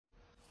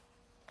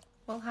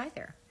Well, hi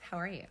there. How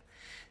are you?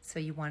 So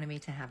you wanted me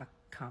to have a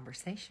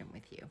conversation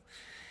with you.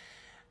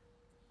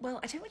 Well,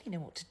 I don't really know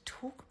what to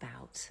talk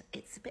about.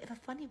 It's a bit of a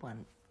funny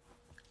one.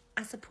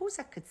 I suppose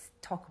I could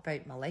talk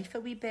about my life a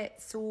wee bit.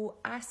 So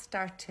I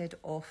started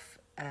off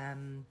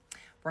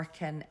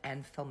working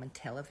in film and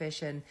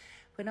television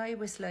when I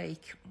was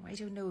like, I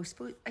don't know,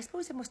 I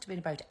suppose I must have been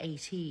about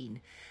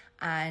 18.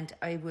 And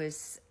I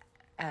was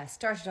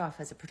started off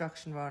as a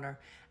production runner,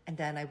 and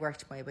then I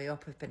worked my way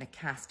up. I've been a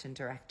casting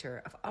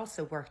director. I've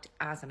also worked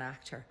as an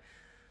actor.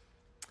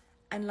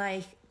 And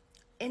like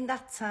in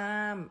that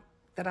time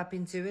that I've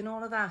been doing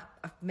all of that,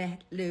 I've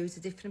met loads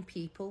of different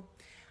people.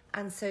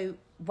 And so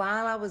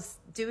while I was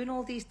doing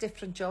all these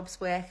different jobs,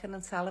 working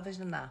on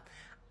television and that,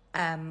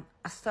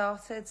 I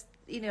started,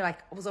 I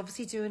was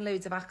obviously doing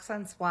loads of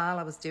accents while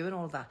I was doing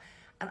all that.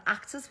 And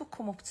actors would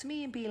come up to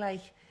me and be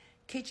like,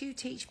 could you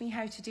teach me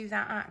how to do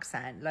that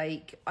accent?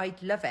 Like,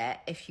 I'd love it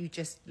if you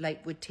just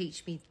would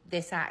teach me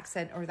this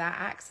accent or that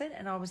accent.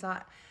 And I was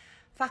like,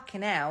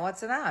 fucking hell, I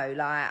don't know.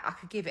 Like, I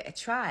could give it a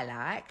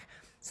try,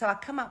 So I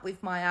come up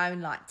with my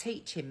own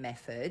teaching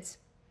methods,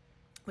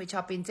 which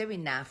I've been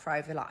doing now for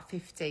over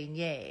 15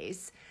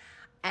 years.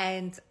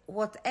 And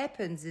what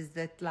happens is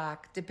that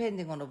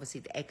depending on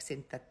obviously the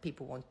accent that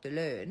people want to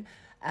learn,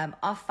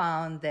 I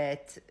found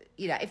that,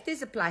 if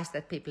there's a place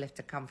that people have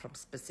to come from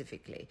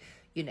specifically,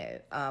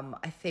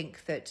 I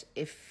think that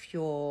if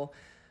you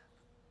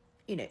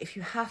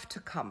have to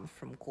come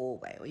from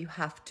Galway or you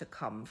have to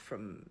come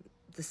from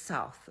the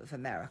south of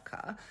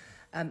America,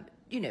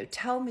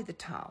 tell me the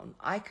town,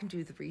 I can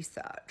do the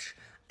research.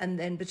 And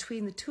then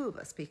between the two of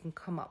us, we can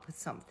come up with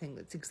something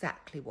that's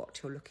exactly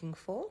what you're looking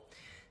for.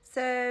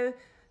 So,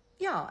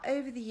 yeah,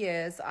 over the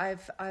years,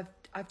 I've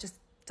just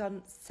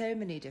done so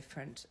many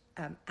different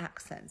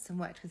accents and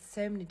worked with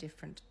so many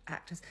different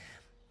actors.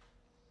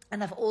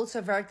 And I've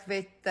also worked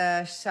with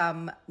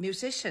some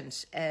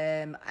musicians.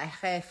 I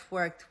have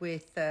worked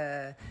with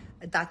a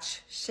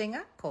Dutch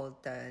singer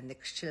called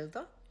Nick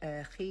Schilder.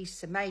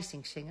 He's an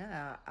amazing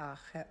singer.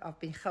 I've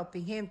been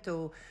helping him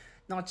to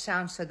not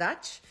sound so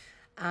Dutch.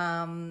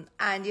 And,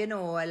 in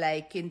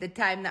the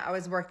time that I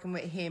was working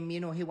with him,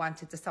 he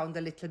wanted to sound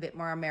a little bit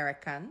more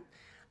American.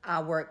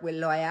 I worked with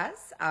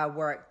lawyers. I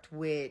worked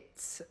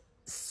with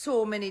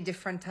so many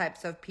different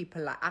types of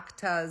people, like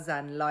actors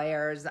and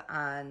lawyers.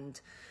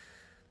 And,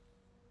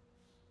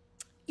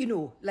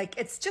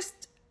 it's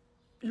just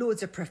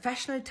loads of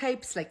professional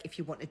types. Like if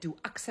you want to do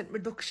accent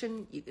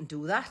reduction, you can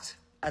do that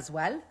as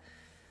well.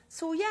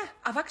 So, yeah,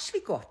 I've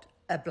actually got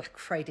a Black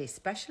Friday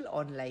special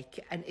on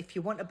and if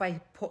you want to buy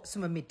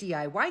some of my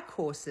DIY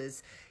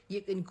courses,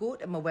 you can go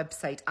to my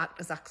website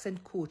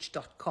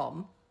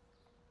actorsaccentcoach.com,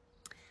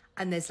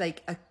 and there's a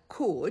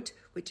code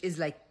which is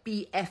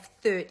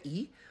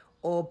BF30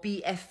 or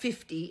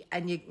BF50,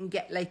 and you can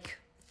get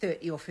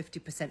 30 or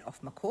 50%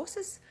 off my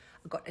courses.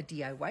 I've got a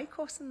DIY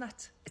course on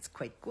that. It's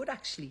quite good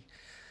actually.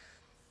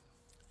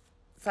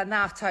 So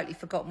now I've totally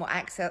forgotten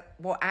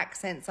what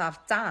accents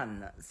I've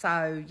done.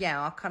 So,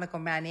 yeah, I've kind of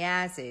gone round the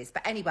houses.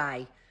 But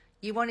anyway,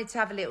 you wanted to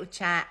have a little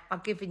chat.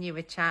 I've given you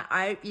a chat.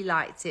 I hope you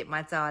liked it,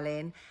 my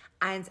darling.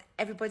 And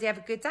everybody have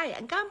a good day.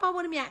 And go and buy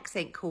one of my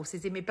accent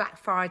courses in my Black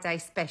Friday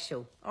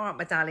special. All right,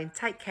 my darling.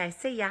 Take care.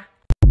 See ya.